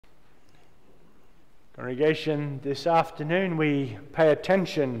Congregation, this afternoon we pay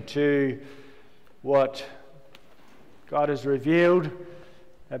attention to what God has revealed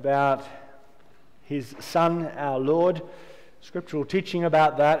about His Son, our Lord. Scriptural teaching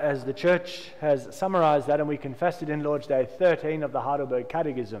about that as the Church has summarized that, and we confessed it in Lord's Day 13 of the Heidelberg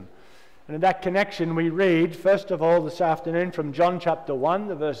Catechism. And in that connection we read, first of all this afternoon, from John chapter 1,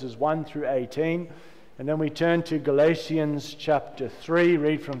 the verses 1 through 18, and then we turn to Galatians chapter 3,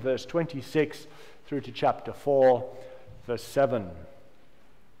 read from verse 26 through to chapter 4, verse 7.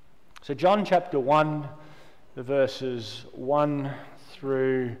 So John chapter 1, the verses 1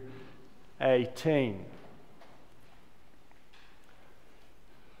 through 18.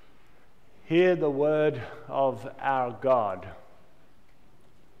 Hear the word of our God.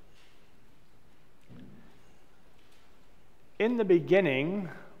 In the beginning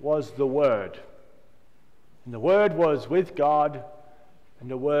was the Word, and the Word was with God, and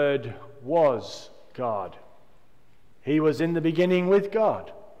the Word was God. He was in the beginning with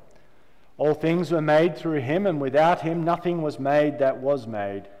God. All things were made through him, and without him nothing was made that was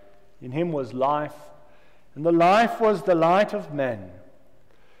made. In him was life, and the life was the light of men.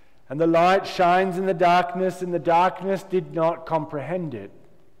 And the light shines in the darkness, and the darkness did not comprehend it.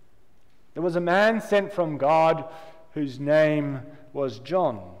 There was a man sent from God whose name was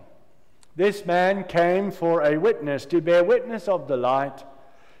John. This man came for a witness, to bear witness of the light,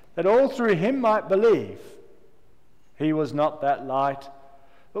 that all through him might believe. He was not that light,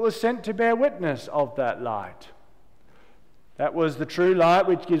 but was sent to bear witness of that light. That was the true light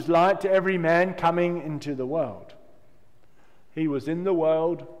which gives light to every man coming into the world. He was in the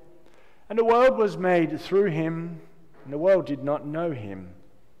world, and the world was made through him, and the world did not know him.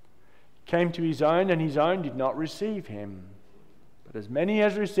 He came to his own, and his own did not receive him. But as many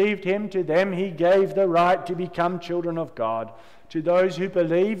as received him, to them he gave the right to become children of God, to those who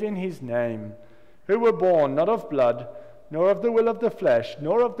believe in his name, who were born not of blood, nor of the will of the flesh,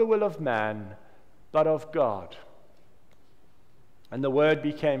 nor of the will of man, but of God. And the Word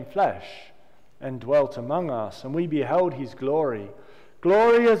became flesh and dwelt among us, and we beheld his glory,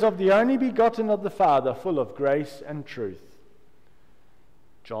 glory as of the only begotten of the Father, full of grace and truth.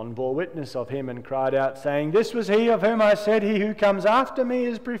 John bore witness of him and cried out, saying, This was he of whom I said, He who comes after me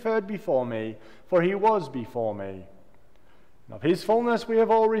is preferred before me, for he was before me. And of his fullness we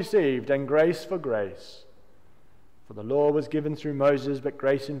have all received, and grace for grace. For the law was given through Moses, but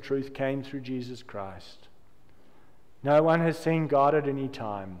grace and truth came through Jesus Christ. No one has seen God at any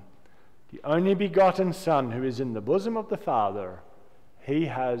time. The only begotten Son, who is in the bosom of the Father, he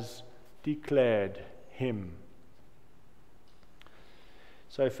has declared him.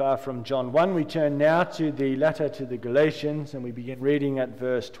 So far from John 1, we turn now to the letter to the Galatians, and we begin reading at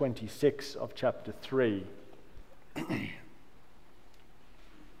verse 26 of chapter 3.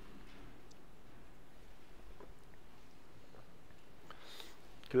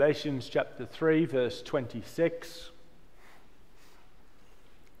 Galatians chapter 3, verse 26.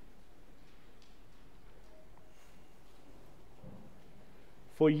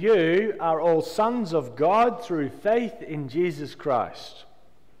 For you are all sons of God through faith in Jesus Christ.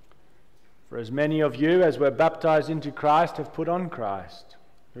 For as many of you as were baptized into Christ have put on Christ.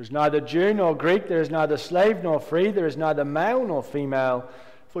 There is neither Jew nor Greek, there is neither slave nor free, there is neither male nor female,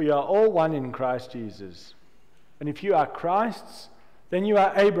 for you are all one in Christ Jesus. And if you are Christ's, then you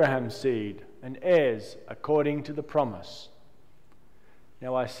are Abraham's seed and heirs according to the promise.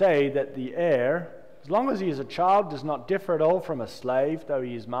 Now I say that the heir, as long as he is a child, does not differ at all from a slave, though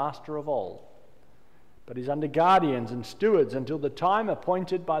he is master of all, but is under guardians and stewards until the time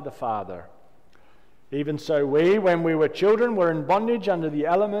appointed by the Father. Even so we, when we were children, were in bondage under the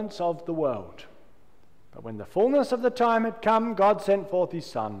elements of the world. But when the fullness of the time had come, God sent forth his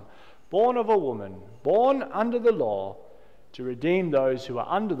Son, born of a woman, born under the law, to redeem those who are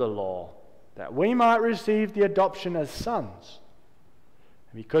under the law, that we might receive the adoption as sons.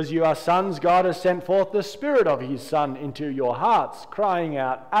 And because you are sons, God has sent forth the Spirit of his Son into your hearts, crying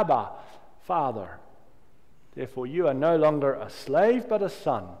out, Abba, Father. Therefore you are no longer a slave, but a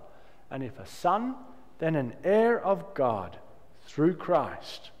son, and if a son, then an heir of God through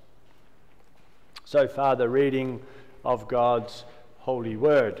Christ. So far the reading of God's holy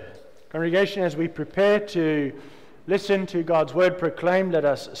word. Congregation, as we prepare to listen to God's word proclaimed, let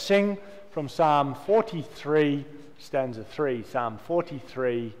us sing from Psalm 43, stanza 3. Psalm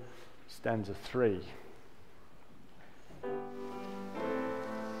 43, stanza 3.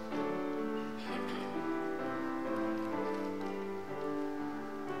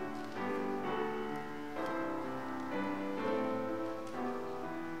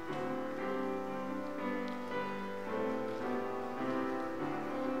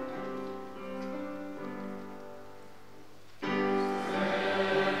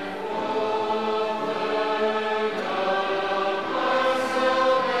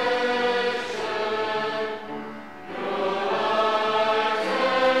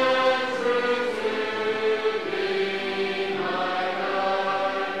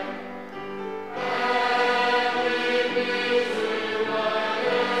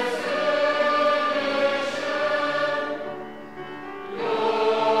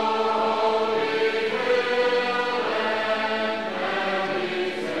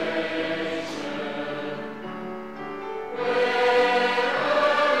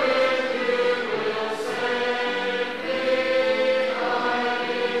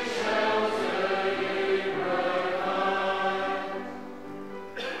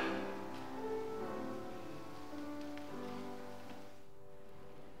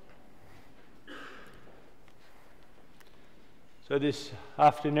 this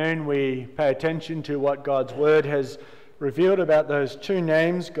afternoon we pay attention to what God's Word has revealed about those two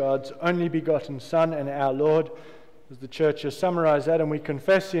names, God's only begotten Son and our Lord, as the Church has summarized that, and we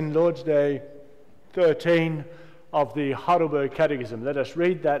confess in Lord's Day 13 of the Heidelberg Catechism. Let us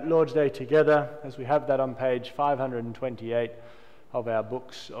read that Lord's Day together as we have that on page 528 of our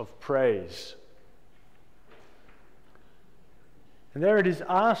books of praise. And there it is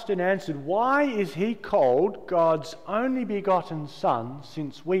asked and answered, why is he called God's only begotten Son,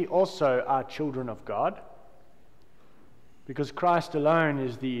 since we also are children of God? Because Christ alone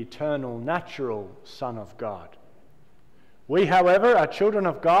is the eternal, natural Son of God. We, however, are children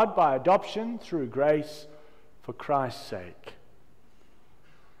of God by adoption through grace for Christ's sake.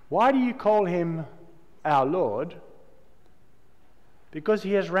 Why do you call him our Lord? Because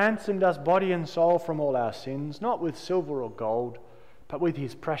he has ransomed us body and soul from all our sins, not with silver or gold, but with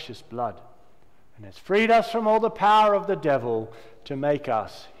his precious blood, and has freed us from all the power of the devil to make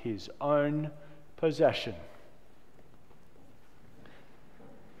us his own possession.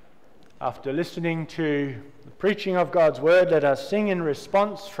 After listening to the preaching of God's word, let us sing in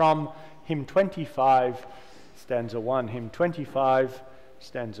response from hymn 25, stanza 1. Hymn 25,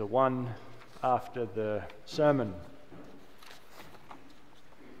 stanza 1, after the sermon.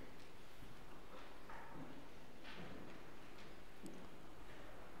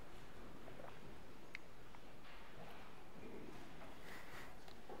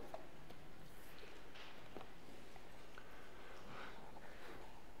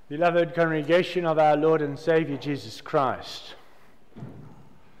 Beloved congregation of our Lord and Saviour Jesus Christ,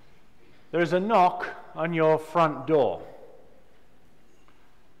 there is a knock on your front door.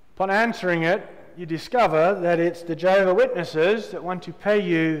 Upon answering it, you discover that it's the Jehovah's Witnesses that want to pay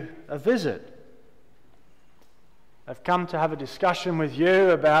you a visit. They've come to have a discussion with you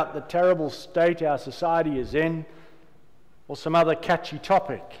about the terrible state our society is in, or some other catchy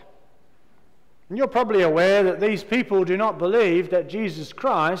topic. And you're probably aware that these people do not believe that Jesus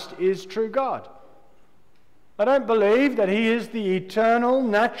Christ is true God. They don't believe that he is the eternal,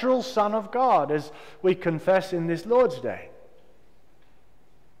 natural Son of God, as we confess in this Lord's Day.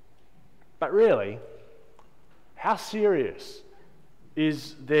 But really, how serious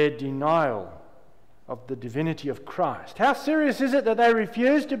is their denial of the divinity of Christ? How serious is it that they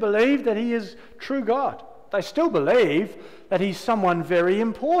refuse to believe that he is true God? They still believe that he's someone very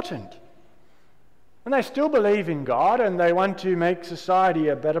important. And they still believe in God, and they want to make society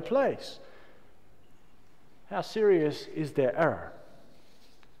a better place. How serious is their error?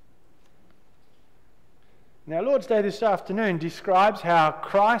 Now, Lord's Day this afternoon describes how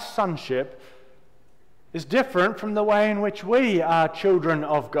Christ's sonship is different from the way in which we are children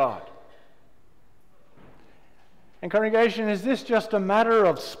of God. And congregation, is this just a matter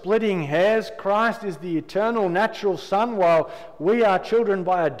of splitting hairs? Christ is the eternal natural Son while we are children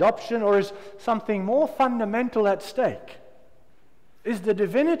by adoption, or is something more fundamental at stake? Is the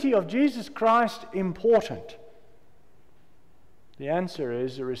divinity of Jesus Christ important? The answer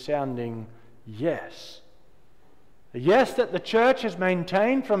is a resounding yes. A yes that the church has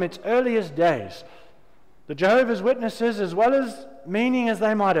maintained from its earliest days. The Jehovah's Witnesses, as well as meaning as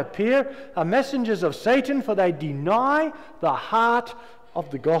they might appear, are messengers of Satan, for they deny the heart of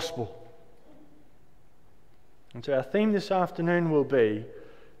the gospel. And so our theme this afternoon will be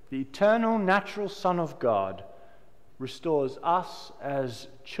the eternal natural Son of God restores us as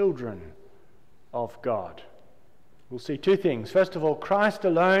children of God. We'll see two things. First of all, Christ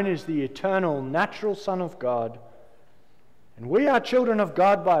alone is the eternal natural Son of God, and we are children of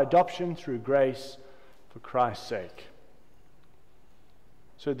God by adoption through grace for Christ's sake.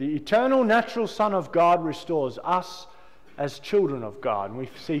 So the eternal natural Son of God restores us as children of God. And we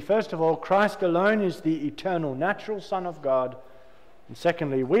see, first of all, Christ alone is the eternal natural Son of God. And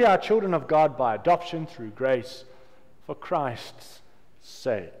secondly, we are children of God by adoption through grace for Christ's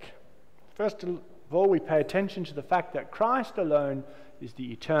sake. First of all, we pay attention to the fact that Christ alone is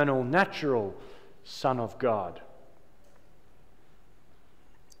the eternal natural Son of God.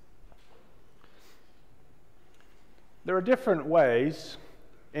 There are different ways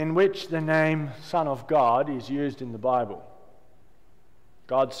in which the name Son of God is used in the Bible.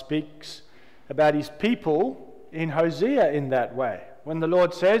 God speaks about his people in Hosea in that way. When the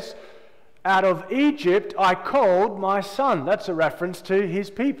Lord says, "Out of Egypt I called my son," that's a reference to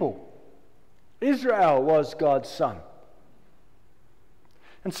his people. Israel was God's son.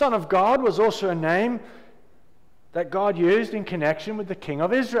 And Son of God was also a name that God used in connection with the king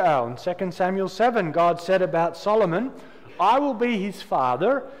of Israel. In 2 Samuel 7, God said about Solomon, "I will be his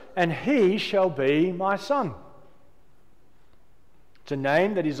father, and he shall be my son." It's a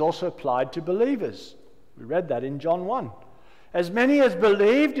name that is also applied to believers. We read that in John 1. As many as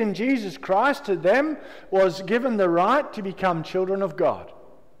believed in Jesus Christ, to them was given the right to become children of God.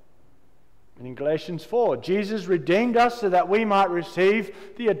 And in Galatians 4, Jesus redeemed us so that we might receive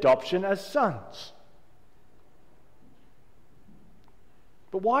the adoption as sons.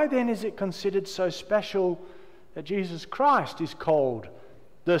 But why then is it considered so special that Jesus Christ is called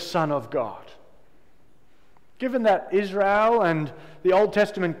the Son of God? Given that Israel and the Old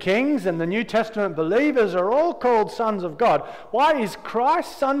Testament kings and the New Testament believers are all called sons of God, why is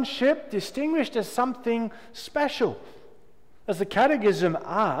Christ's sonship distinguished as something special? As the Catechism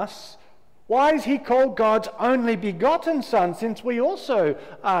asks, why is he called God's only begotten Son, since we also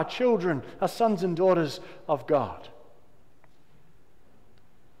are children, are sons and daughters of God?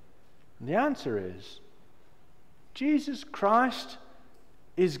 And the answer is, Jesus Christ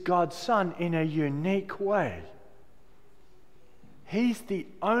is God's Son in a unique way. He's the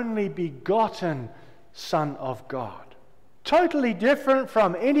only begotten Son of God. Totally different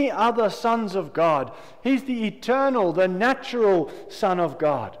from any other sons of God. He's the eternal, the natural Son of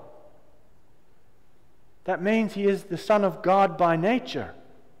God. That means he is the Son of God by nature.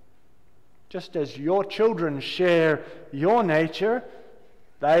 Just as your children share your nature,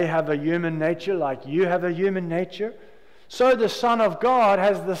 they have a human nature like you have a human nature. So the Son of God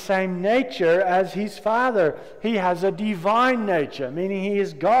has the same nature as his Father. He has a divine nature, meaning he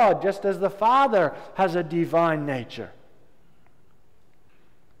is God, just as the Father has a divine nature.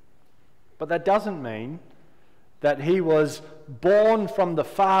 But that doesn't mean that he was born from the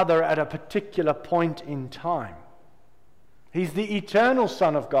Father at a particular point in time. He's the eternal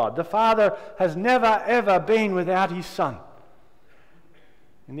Son of God. The Father has never ever been without his Son.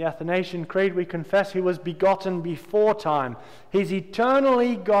 In the Athanasian Creed, we confess he was begotten before time. He's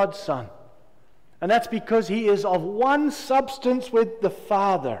eternally God's Son. And that's because he is of one substance with the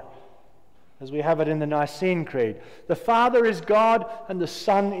Father, as we have it in the Nicene Creed. The Father is God and the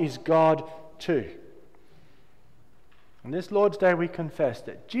Son is God too. On this Lord's Day, we confess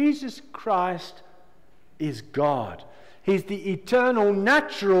that Jesus Christ is God. He's the eternal,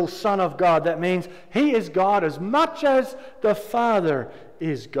 natural Son of God. That means he is God as much as the Father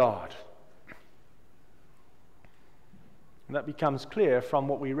is God. And that becomes clear from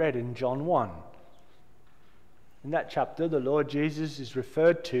what we read in John 1. In that chapter, the Lord Jesus is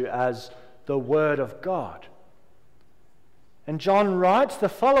referred to as the Word of God. And John writes the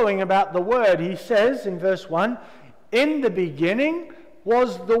following about the Word. He says in verse 1, "In the beginning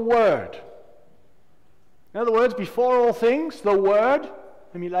was the Word." In other words, before all things, the Word,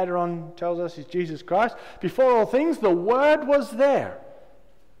 whom he later on tells us is Jesus Christ, before all things, the Word was there.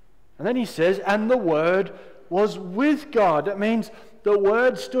 And then he says, and the Word was with God. That means the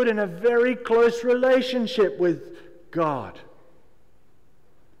Word stood in a very close relationship with God.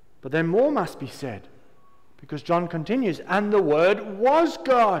 But then more must be said, because John continues, and the Word was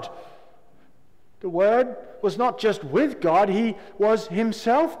God. The Word was not just with God, he was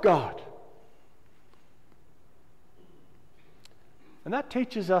himself God. And that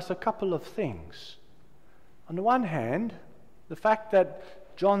teaches us a couple of things. On the one hand, the fact that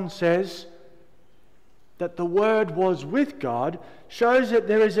John says that the Word was with God shows that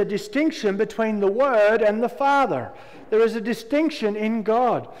there is a distinction between the Word and the Father. There is a distinction in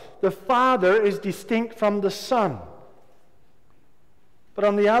God. The Father is distinct from the Son. But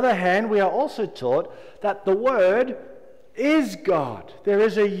on the other hand, we are also taught that the Word is God. There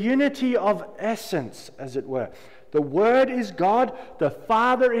is a unity of essence, as it were. The Word is God, the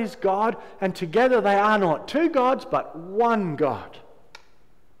Father is God, and together they are not two gods, but one God.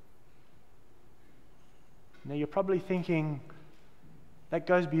 Now you're probably thinking, that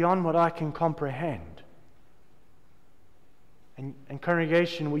goes beyond what I can comprehend. And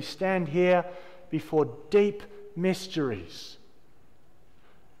congregation, we stand here before deep mysteries.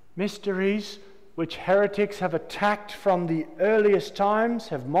 Mysteries which heretics have attacked from the earliest times,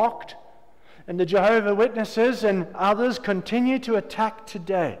 have mocked, and the Jehovah's Witnesses and others continue to attack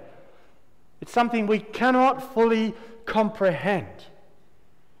today. It's something we cannot fully comprehend.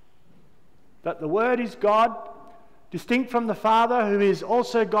 That the Word is God, distinct from the Father, who is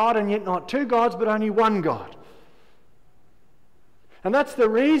also God, and yet not two gods, but only one God. And that's the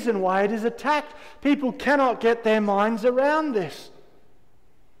reason why it is attacked. People cannot get their minds around this.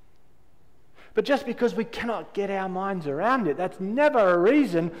 But just because we cannot get our minds around it, that's never a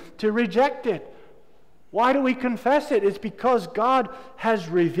reason to reject it. Why do we confess it? It's because God has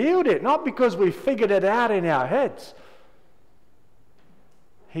revealed it, not because we figured it out in our heads.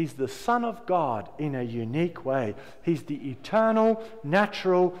 He's the Son of God in a unique way. He's the eternal,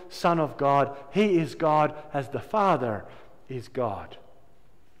 natural Son of God. He is God as the Father is God.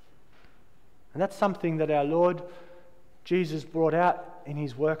 And that's something that our Lord Jesus brought out in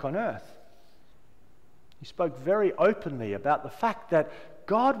his work on earth. He spoke very openly about the fact that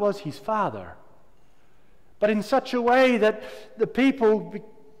God was his Father, but in such a way that the people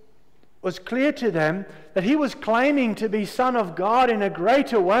was clear to them that he was claiming to be Son of God in a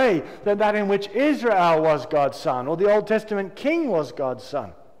greater way than that in which Israel was God's son, or the Old Testament king was God's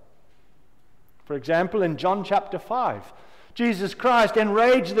son. For example, in John chapter 5, Jesus Christ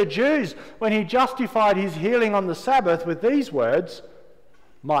enraged the Jews when he justified his healing on the Sabbath with these words,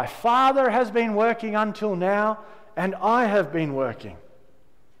 "My Father has been working until now, and I have been working."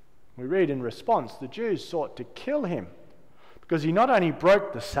 We read in response, the Jews sought to kill him because he not only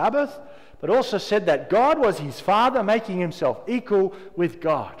broke the Sabbath, but also said that God was his Father, making himself equal with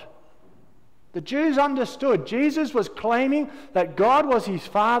God. The Jews understood Jesus was claiming that God was his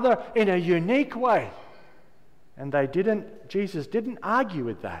Father in a unique way. And Jesus didn't argue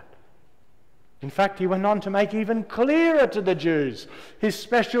with that. In fact, he went on to make even clearer to the Jews his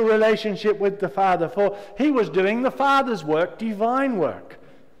special relationship with the Father, for he was doing the Father's work, divine work.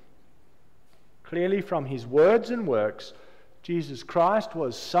 Clearly from his words and works, Jesus Christ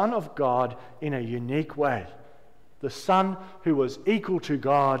was Son of God in a unique way. The Son who was equal to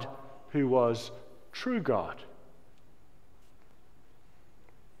God, who was true God.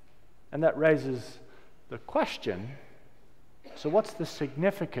 And that raises the question, so what's the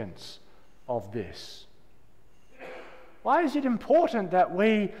significance of this? Why is it important that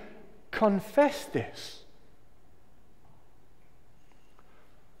we confess this?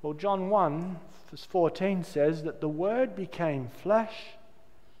 Well, John 1 verse 14 says that the Word became flesh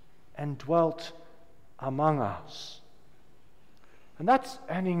and dwelt among us. And that's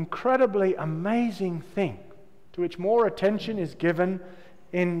an incredibly amazing thing, to which more attention is given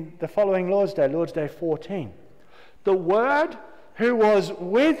in the following Lord's Day 14. The Word who was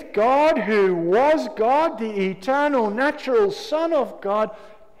with God, who was God, the eternal, natural Son of God,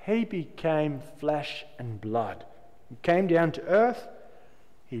 he became flesh and blood. He came down to earth.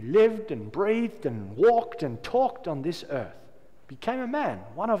 He lived and breathed and walked and talked on this earth. Became a man,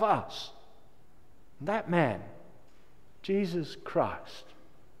 one of us. And that man, Jesus Christ,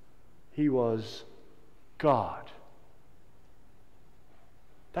 he was God.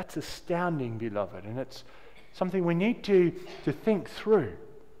 That's astounding, beloved, and it's something we need to think through.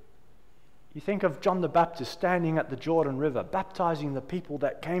 You think of John the Baptist standing at the Jordan River, baptizing the people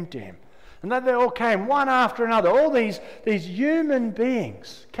that came to him. And that they all came, one after another. All these human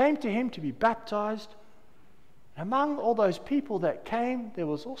beings came to him to be baptized. Among all those people that came, there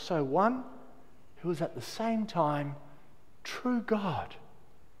was also one who was at the same time true God.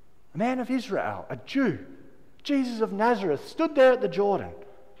 A man of Israel, a Jew. Jesus of Nazareth stood there at the Jordan.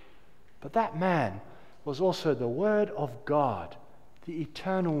 But that man was also the Word of God, the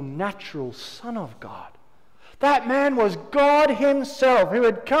eternal, natural Son of God. That man was God himself, who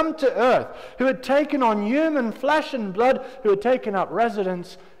had come to earth, who had taken on human flesh and blood, who had taken up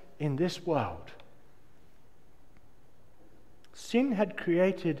residence in this world. Sin had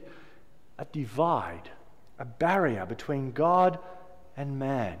created a divide, a barrier between God and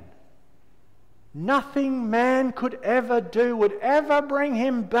man. Nothing man could ever do would ever bring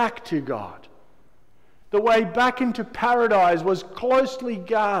him back to God. The way back into paradise was closely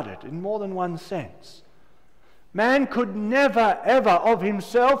guarded in more than one sense. Man could never, ever of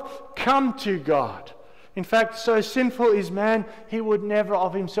himself come to God. In fact, so sinful is man, he would never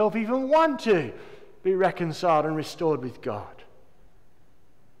of himself even want to be reconciled and restored with God.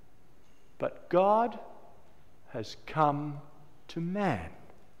 But God has come to man.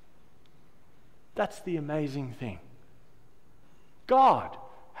 That's the amazing thing. God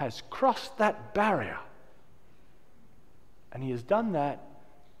has crossed that barrier. And he has done that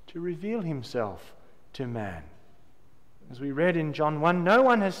to reveal himself to man. As we read in John 1, no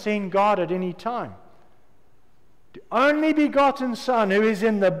one has seen God at any time. The only begotten Son who is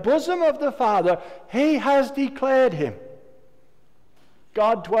in the bosom of the Father, he has declared him.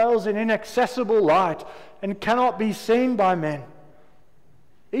 God dwells in inaccessible light and cannot be seen by men.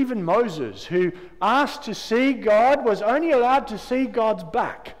 Even Moses, who asked to see God, was only allowed to see God's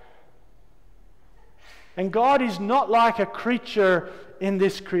back. And God is not like a creature in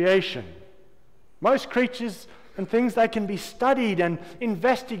this creation. Most creatures and things, they can be studied and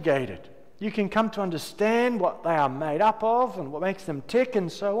investigated. You can come to understand what they are made up of and what makes them tick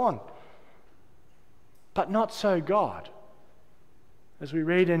and so on. But not so God. As we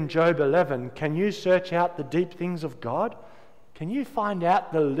read in Job 11, can you search out the deep things of God? Can you find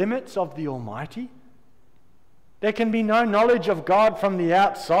out the limits of the Almighty? There can be no knowledge of God from the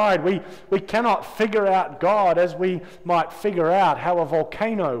outside. We cannot figure out God as we might figure out how a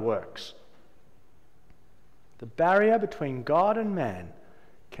volcano works. The barrier between God and man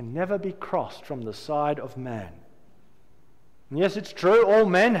can never be crossed from the side of man. And yes, it's true, all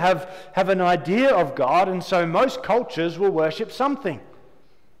men have an idea of God, and so most cultures will worship something.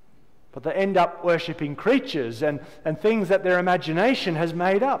 But they end up worshipping creatures and things that their imagination has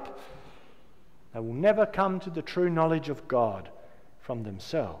made up. They will never come to the true knowledge of God from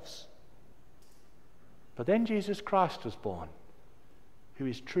themselves. But then Jesus Christ was born, who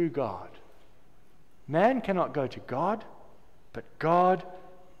is true God. Man cannot go to God, but God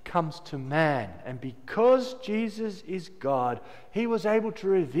comes to man. And because Jesus is God, he was able to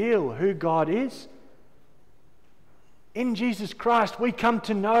reveal who God is. In Jesus Christ, we come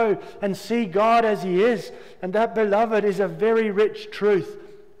to know and see God as he is. And that, beloved, is a very rich truth,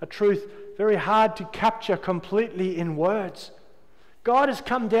 a truth very hard to capture completely in words. God has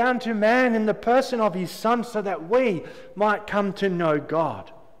come down to man in the person of his Son so that we might come to know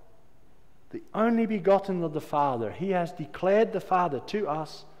God. The only begotten of the Father. He has declared the Father to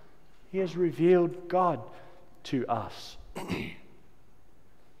us. He has revealed God to us.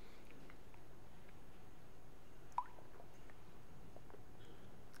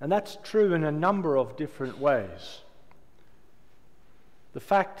 And that's true in a number of different ways. The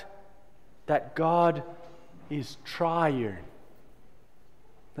fact that God is triune,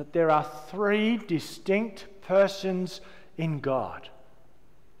 that there are three distinct persons in God.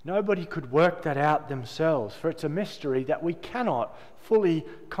 Nobody could work that out themselves, for it's a mystery that we cannot fully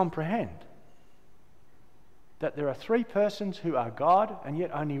comprehend. That there are three persons who are God, and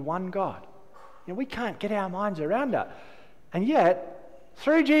yet only one God. We can't get our minds around that. And yet,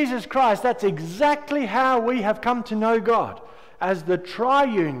 through Jesus Christ, that's exactly how we have come to know God, as the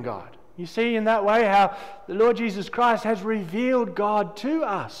triune God. You see in that way how the Lord Jesus Christ has revealed God to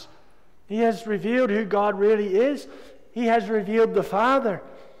us. He has revealed who God really is. He has revealed the Father.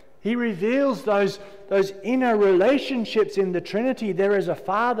 He reveals those inner relationships in the Trinity. There is a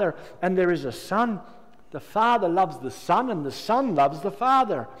Father and there is a Son. The Father loves the Son and the Son loves the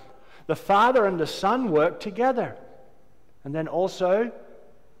Father. The Father and the Son work together. And then also,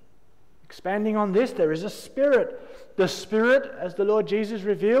 expanding on this, there is a Spirit. The Spirit, as the Lord Jesus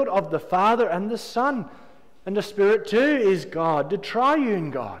revealed, of the Father and the Son. And the Spirit too is God, the triune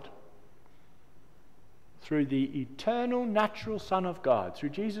God. Through the eternal natural Son of God, through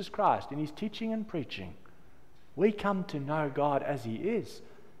Jesus Christ in his teaching and preaching, we come to know God as he is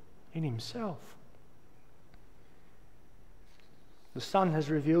in himself. The Son has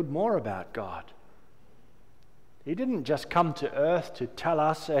revealed more about God. He didn't just come to earth to tell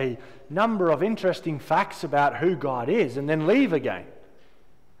us a number of interesting facts about who God is and then leave again.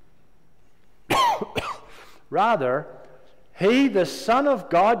 Rather, he, the Son of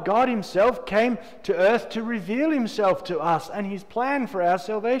God, God himself, came to earth to reveal himself to us and his plan for our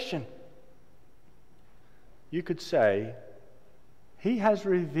salvation. You could say, he has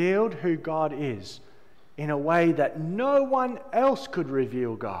revealed who God is in a way that no one else could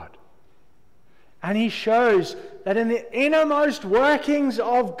reveal God. And he shows that in the innermost workings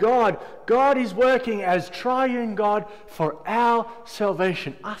of God, God is working as triune God for our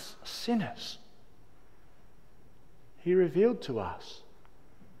salvation, us sinners. He revealed to us,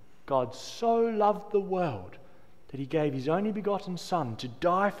 God so loved the world that he gave his only begotten Son to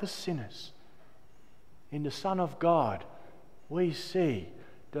die for sinners. In the Son of God, we see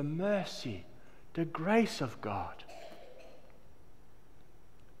the mercy, the grace of God.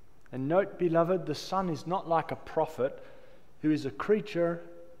 And note, beloved, the Son is not like a prophet who is a creature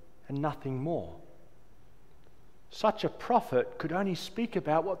and nothing more. Such a prophet could only speak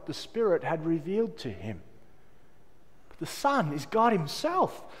about what the Spirit had revealed to him. But the Son is God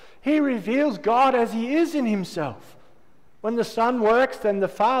himself. He reveals God as he is in himself. When the Son works, then the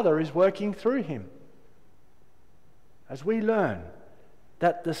Father is working through him. As we learn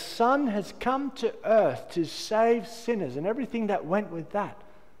that the Son has come to earth to save sinners and everything that went with that,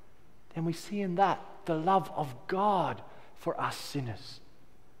 then we see in that the love of God for us sinners.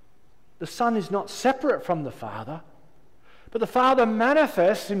 The Son is not separate from the Father, but the Father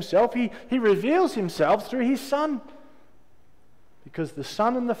manifests himself, he reveals himself through his Son. Because the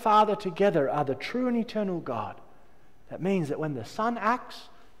Son and the Father together are the true and eternal God. That means that when the Son acts,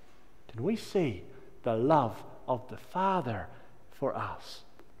 then we see the love of the Father for us.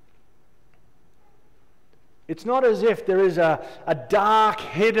 It's not as if there is a dark,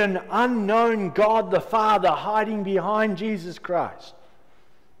 hidden, unknown God the Father hiding behind Jesus Christ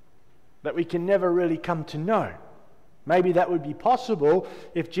that we can never really come to know. Maybe that would be possible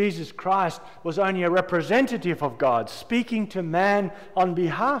if Jesus Christ was only a representative of God, speaking to man on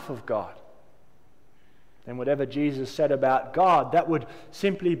behalf of God. then whatever Jesus said about God, that would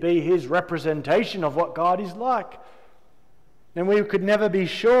simply be his representation of what God is like. And we could never be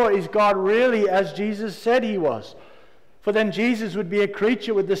sure, is God really as Jesus said he was? For then Jesus would be a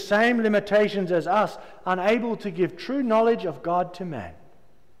creature with the same limitations as us, unable to give true knowledge of God to man.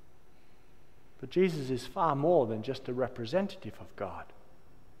 But Jesus is far more than just a representative of God.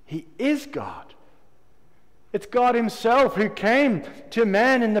 He is God. It's God himself who came to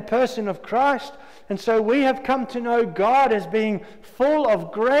man in the person of Christ. And so we have come to know God as being full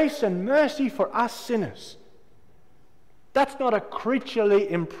of grace and mercy for us sinners. That's not a creaturely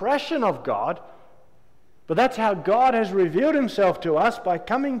impression of God, but that's how God has revealed himself to us by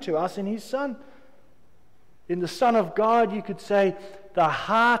coming to us in his Son. In the Son of God, you could say, the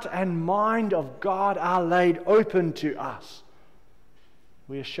heart and mind of God are laid open to us.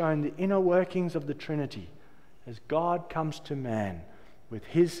 We are shown the inner workings of the Trinity as God comes to man with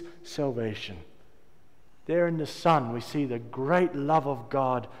his salvation. There in the Son, we see the great love of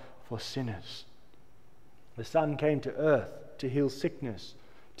God for sinners. The Son came to earth to heal sickness,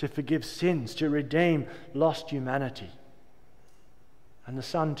 to forgive sins, to redeem lost humanity. And the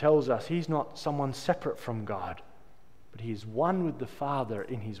Son tells us he's not someone separate from God, but he is one with the Father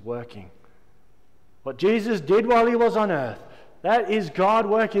in his working. What Jesus did while he was on earth, that is God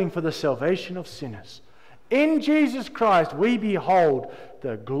working for the salvation of sinners. In Jesus Christ, we behold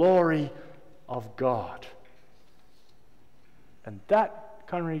the glory of God. And that,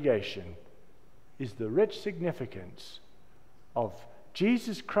 congregation, is the rich significance of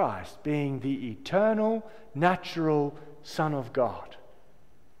Jesus Christ being the eternal, natural Son of God.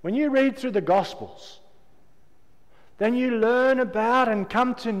 When you read through the Gospels, then you learn about and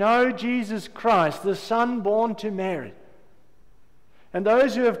come to know Jesus Christ, the Son born to Mary. And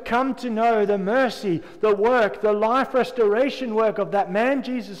those who have come to know the mercy, the work, the life restoration work of that man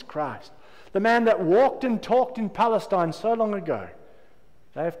Jesus Christ, the man that walked and talked in Palestine so long ago,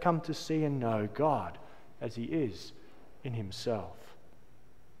 they have come to see and know God as he is in himself.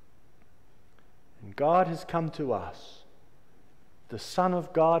 And God has come to us. The Son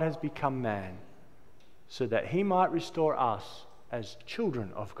of God has become man so that he might restore us as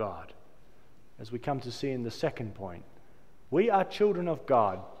children of God. As we come to see in the second point, we are children of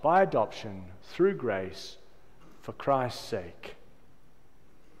God by adoption through grace for Christ's sake.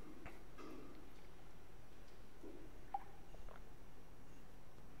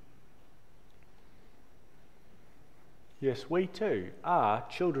 Yes, we too are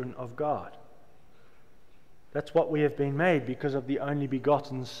children of God. That's what we have been made because of the only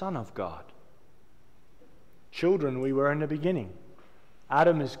begotten Son of God. Children we were in the beginning.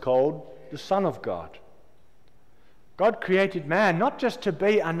 Adam is called the Son of God. God created man not just to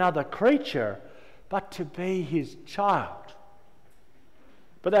be another creature, but to be his child.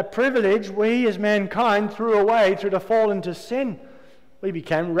 But that privilege we as mankind threw away through the fall into sin. We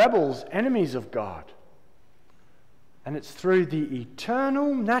became rebels, enemies of God. And it's through the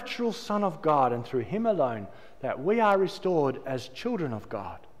eternal, natural Son of God and through him alone that we are restored as children of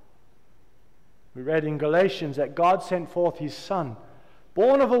God. We read in Galatians that God sent forth his Son,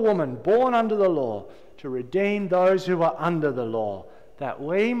 born of a woman, born under the law, to redeem those who are under the law, that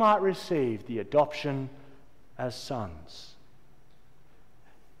we might receive the adoption as sons.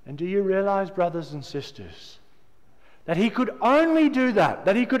 And do you realize, brothers and sisters, that he could only do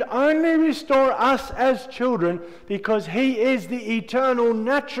that he could only restore us as children because he is the eternal,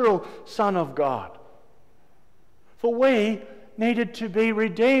 natural Son of God? For we needed to be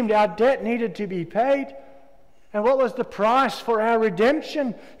redeemed. Our debt needed to be paid. And what was the price for our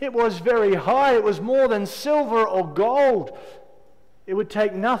redemption? It was very high. It was more than silver or gold. It would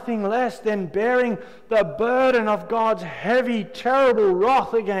take nothing less than bearing the burden of God's heavy, terrible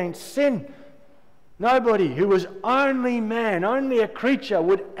wrath against sin. Nobody who was only man, only a creature,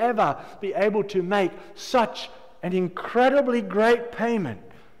 would ever be able to make such an incredibly great payment.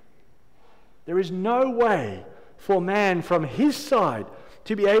 There is no way for man from his side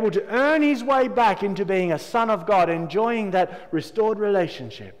to be able to earn his way back into being a son of God, enjoying that restored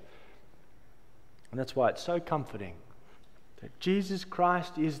relationship. And that's why it's so comforting that Jesus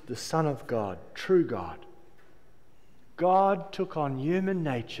Christ is the Son of God, true God. God took on human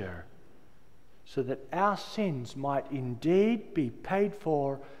nature so that our sins might indeed be paid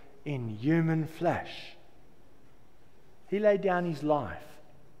for in human flesh. He laid down his life.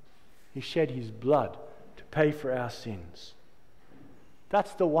 He shed his blood to pay for our sins.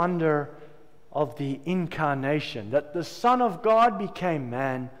 That's the wonder of the incarnation, that the Son of God became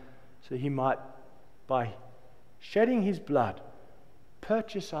man so he might, by shedding his blood,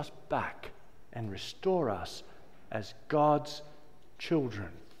 purchase us back and restore us as God's children.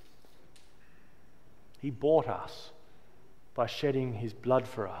 He bought us by shedding his blood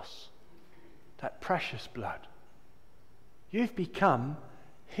for us, that precious blood. You've become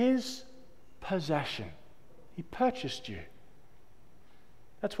his possession. He purchased you.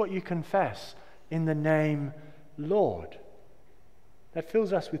 That's what you confess in the name Lord. That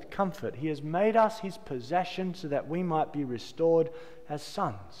fills us with comfort. He has made us his possession so that we might be restored as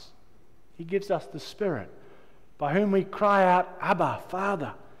sons. He gives us the Spirit, by whom we cry out, Abba,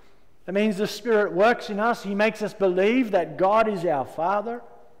 Father. That means the Spirit works in us. He makes us believe that God is our Father.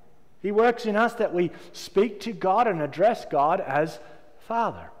 He works in us that we speak to God and address God as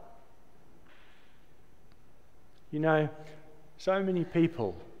Father. You know, so many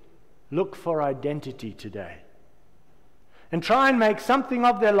people look for identity today and try and make something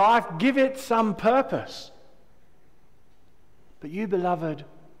of their life, give it some purpose. But you, beloved,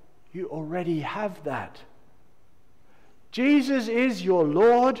 you already have that. Jesus is your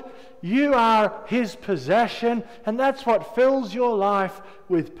Lord. You are his possession, and that's what fills your life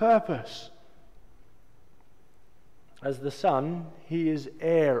with purpose. As the Son, he is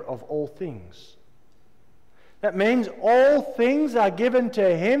heir of all things. That means all things are given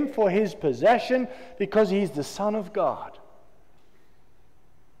to him for his possession because he's the Son of God.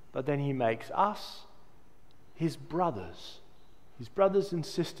 But then he makes us his brothers and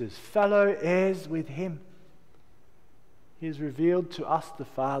sisters, fellow heirs with him. He has revealed to us the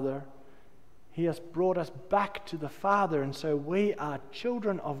Father. He has brought us back to the Father, and so we are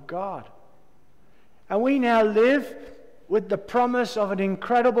children of God. And we now live with the promise of an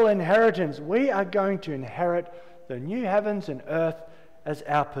incredible inheritance. We are going to inherit the new heavens and earth as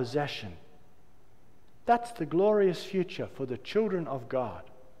our possession. That's the glorious future for the children of God.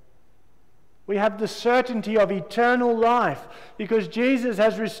 We have the certainty of eternal life because Jesus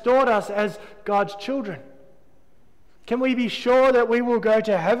has restored us as God's children. Can we be sure that we will go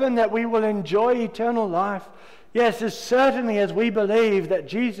to heaven, that we will enjoy eternal life? Yes, as certainly as we believe that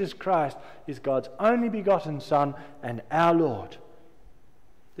Jesus Christ is God's only begotten Son and our Lord.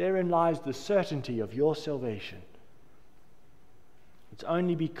 Therein lies the certainty of your salvation. It's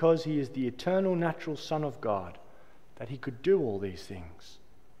only because he is the eternal natural Son of God that he could do all these things.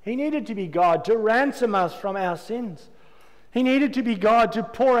 He needed to be God to ransom us from our sins. He needed to be God to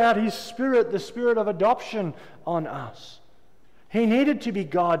pour out his Spirit, the Spirit of adoption, on us. He needed to be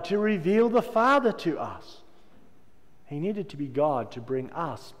God to reveal the Father to us. He needed to be God to bring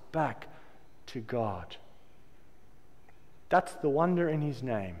us back to God. That's the wonder in his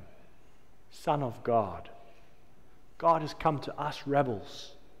name, Son of God. God has come to us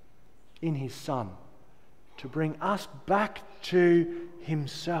rebels in his Son to bring us back to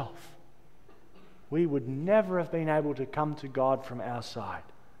himself. We would never have been able to come to God from our side,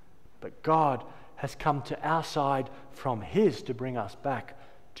 but God has come to our side from his to bring us back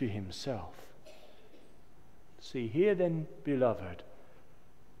to himself. See here then, beloved,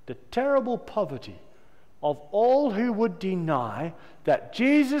 the terrible poverty of all who would deny that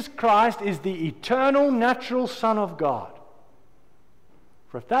Jesus Christ is the eternal natural Son of God.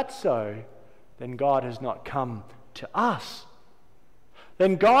 For if that's so, then God has not come to us.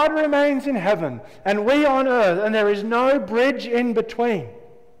 Then God remains in heaven and we on earth, and there is no bridge in between.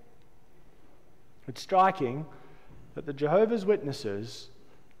 It's striking that the Jehovah's Witnesses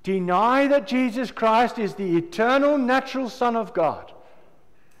deny that Jesus Christ is the eternal natural Son of God.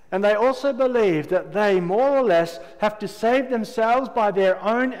 And they also believe that they more or less have to save themselves by their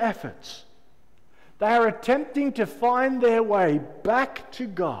own efforts. They are attempting to find their way back to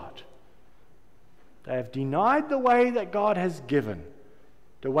God. They have denied the way that God has given,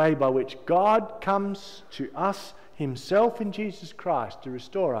 the way by which God comes to us himself in Jesus Christ to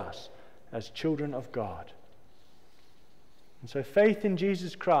restore us as children of God. And so faith in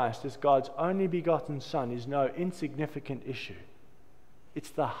Jesus Christ as God's only begotten Son is no insignificant issue. It's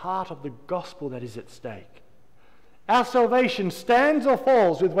the heart of the gospel that is at stake. Our salvation stands or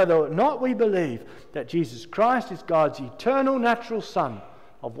falls with whether or not we believe that Jesus Christ is God's eternal natural Son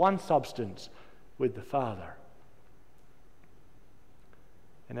of one substance with the Father.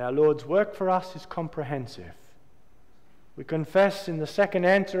 And our Lord's work for us is comprehensive. We confess in the second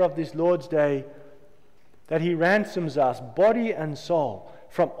answer of this Lord's Day that he ransoms us, body and soul,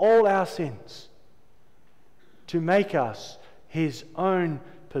 from all our sins to make us his own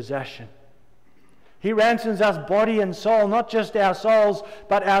possession. He ransoms us body and soul, not just our souls,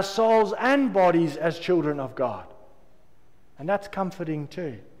 but our souls and bodies as children of God. And that's comforting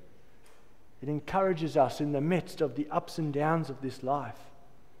too. It encourages us in the midst of the ups and downs of this life.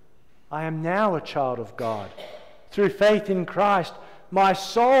 I am now a child of God. Through faith in Christ, my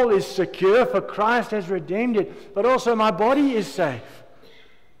soul is secure, for Christ has redeemed it, but also my body is safe.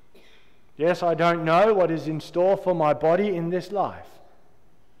 Yes, I don't know what is in store for my body in this life.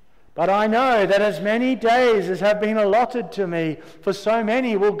 But I know that as many days as have been allotted to me, for so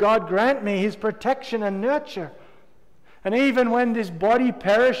many will God grant me his protection and nurture. And even when this body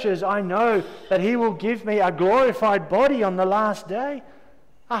perishes, I know that he will give me a glorified body on the last day.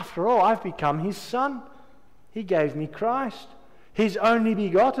 After all, I've become his son. He gave me Christ, his only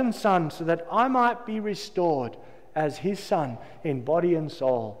begotten Son, so that I might be restored as his son in body and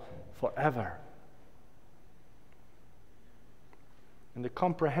soul forever. And the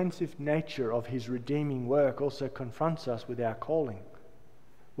comprehensive nature of his redeeming work also confronts us with our calling.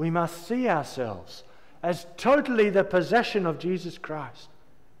 We must see ourselves as totally the possession of Jesus Christ.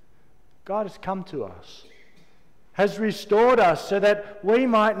 God has come to us, has restored us so that we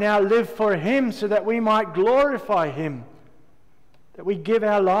might now live for him, so that we might glorify him, that we give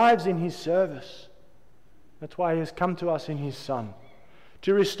our lives in his service. That's why he has come to us in his Son,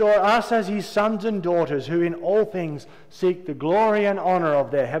 to restore us as his sons and daughters who in all things seek the glory and honor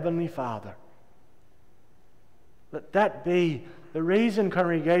of their heavenly Father. Let that be the reason,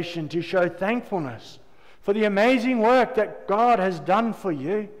 congregation, to show thankfulness for the amazing work that God has done for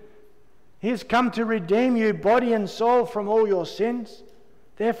you. He has come to redeem you, body and soul, from all your sins.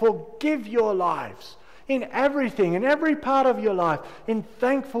 Therefore, give your lives in everything, in every part of your life, in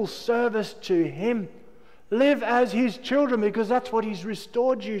thankful service to him. Live as his children, because that's what he's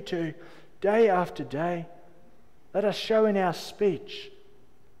restored you to day after day. Let us show in our speech,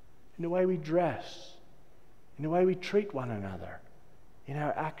 in the way we dress, in the way we treat one another, in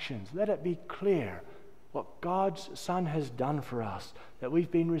our actions. Let it be clear what God's Son has done for us, that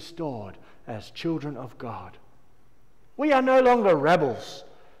we've been restored as children of God. We are no longer rebels,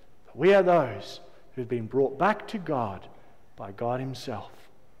 but we are those who've been brought back to God by God himself.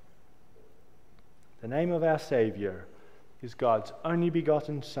 The name of our Saviour is God's only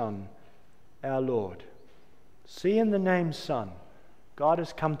begotten Son, our Lord. See, in the name Son, God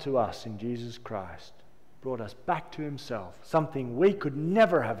has come to us in Jesus Christ, brought us back to himself, something we could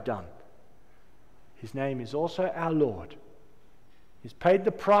never have done. His name is also our Lord. He's paid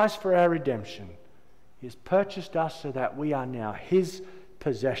the price for our redemption. He has purchased us so that we are now his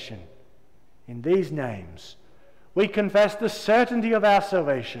possession. In these names, we confess the certainty of our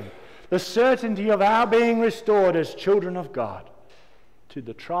salvation, the certainty of our being restored as children of God. To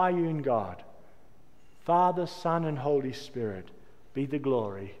the triune God, Father, Son, and Holy Spirit, be the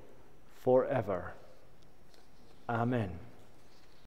glory forever. Amen.